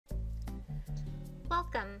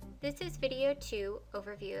Welcome! This is video 2,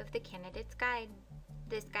 Overview of the Candidate's Guide.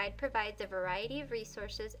 This guide provides a variety of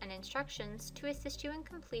resources and instructions to assist you in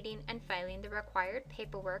completing and filing the required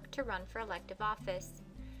paperwork to run for elective office.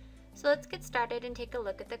 So let's get started and take a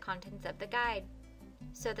look at the contents of the guide.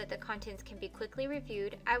 So that the contents can be quickly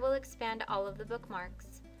reviewed, I will expand all of the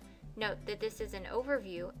bookmarks. Note that this is an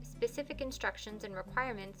overview. Specific instructions and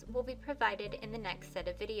requirements will be provided in the next set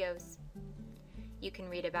of videos. You can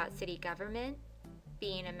read about city government,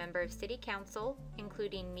 being a member of City Council,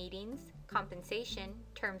 including meetings, compensation,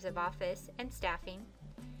 terms of office, and staffing.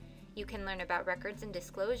 You can learn about records and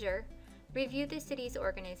disclosure, review the city's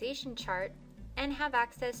organization chart, and have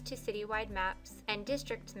access to citywide maps and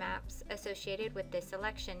district maps associated with this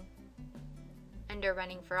election. Under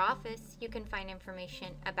Running for Office, you can find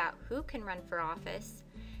information about who can run for office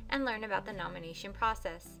and learn about the nomination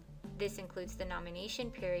process. This includes the nomination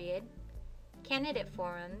period, candidate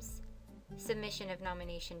forums, submission of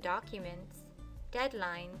nomination documents,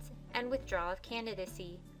 deadlines, and withdrawal of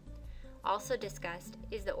candidacy. Also discussed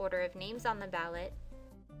is the order of names on the ballot,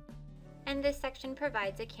 and this section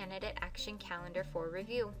provides a candidate action calendar for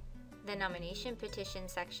review. The nomination petition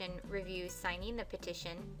section reviews signing the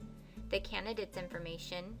petition, the candidate's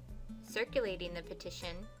information, circulating the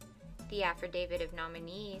petition, the affidavit of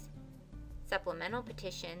nominees, supplemental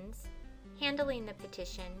petitions, handling the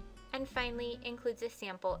petition, and finally includes a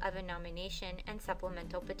sample of a nomination and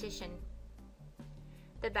supplemental petition.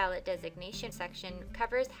 The ballot designation section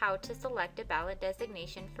covers how to select a ballot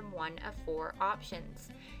designation from one of 4 options: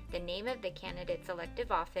 the name of the candidate's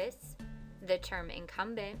elective office, the term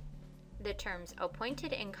incumbent, the terms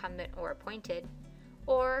appointed incumbent or appointed,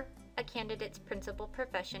 or a candidate's principal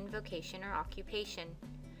profession, vocation, or occupation.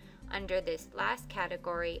 Under this last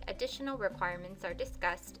category, additional requirements are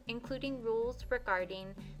discussed, including rules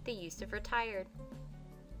regarding the use of retired.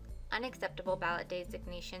 Unacceptable ballot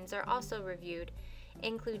designations are also reviewed,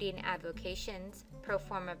 including avocations, pro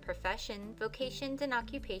forma professions, vocations and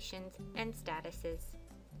occupations, and statuses.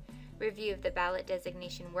 Review of the ballot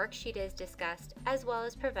designation worksheet is discussed, as well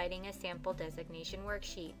as providing a sample designation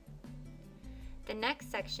worksheet. The next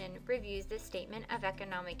section reviews the Statement of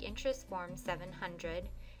Economic Interest Form 700,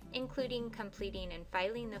 including completing and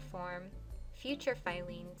filing the form, future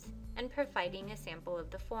filings, and providing a sample of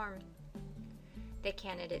the form. The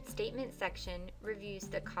Candidate Statement section reviews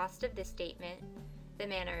the cost of the statement, the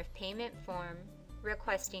manner of payment form,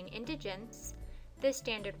 requesting indigents, the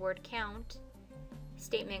standard word count,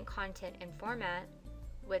 statement content and format,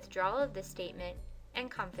 withdrawal of the statement,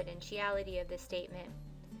 and confidentiality of the statement.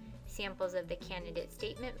 Samples of the candidate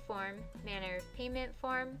statement form, manner of payment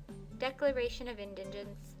form, declaration of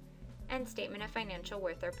indigents, and statement of financial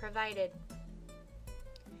worth are provided.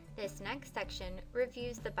 This next section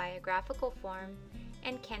reviews the biographical form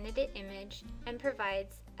and candidate image and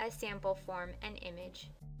provides a sample form and image.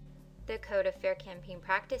 The Code of Fair Campaign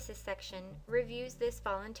Practices section reviews this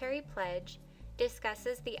voluntary pledge,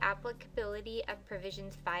 discusses the applicability of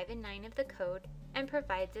provisions 5 and 9 of the code, and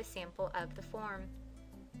provides a sample of the form.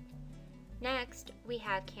 Next, we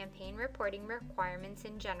have campaign reporting requirements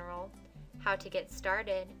in general, how to get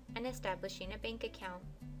started, and establishing a bank account.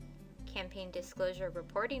 Campaign disclosure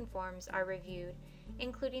reporting forms are reviewed,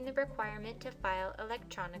 including the requirement to file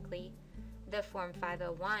electronically, the Form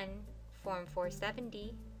 501, Form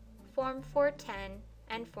 470, Form 410,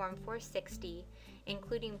 and Form 460,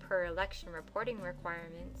 including per-election reporting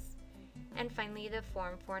requirements, and finally the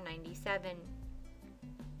Form 497.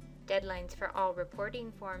 Deadlines for all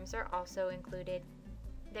reporting forms are also included.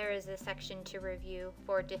 There is a section to review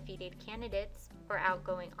for defeated candidates or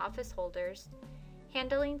outgoing office holders,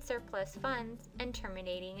 handling surplus funds, and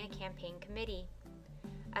terminating a campaign committee.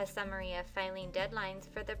 A summary of filing deadlines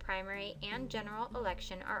for the primary and general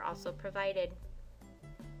election are also provided.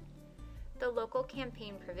 The Local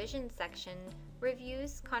Campaign Provisions section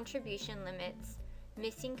reviews contribution limits,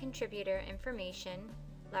 missing contributor information,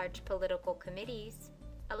 large political committees,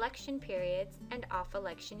 election periods, and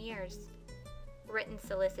off-election years. Written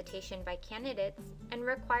solicitation by candidates and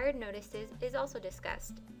required notices is also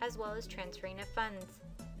discussed, as well as transferring of funds.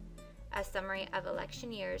 A summary of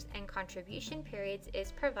election years and contribution periods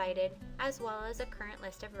is provided, as well as a current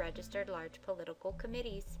list of registered large political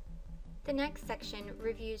committees. The next section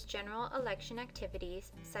reviews general election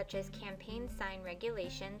activities such as campaign sign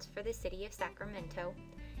regulations for the City of Sacramento,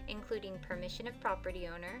 including permission of property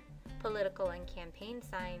owner, political and campaign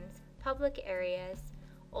signs, public areas,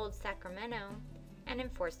 Old Sacramento, and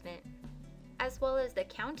enforcement, as well as the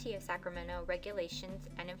County of Sacramento regulations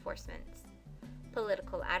and enforcements.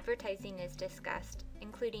 Political advertising is discussed,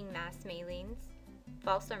 including mass mailings,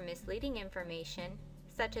 false or misleading information,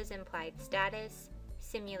 such as implied status,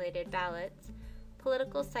 simulated ballots,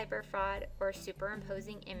 political cyber fraud or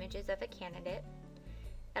superimposing images of a candidate,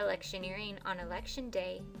 electioneering on election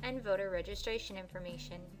day, and voter registration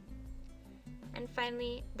information. And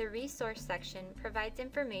finally, the resource section provides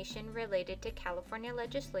information related to California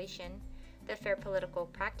legislation, the Fair Political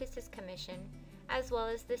Practices Commission, as well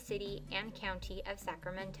as the City and County of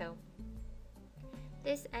Sacramento.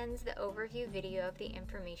 This ends the overview video of the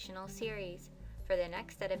informational series. For the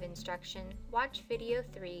next set of instruction, watch video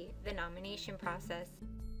 3, the nomination process.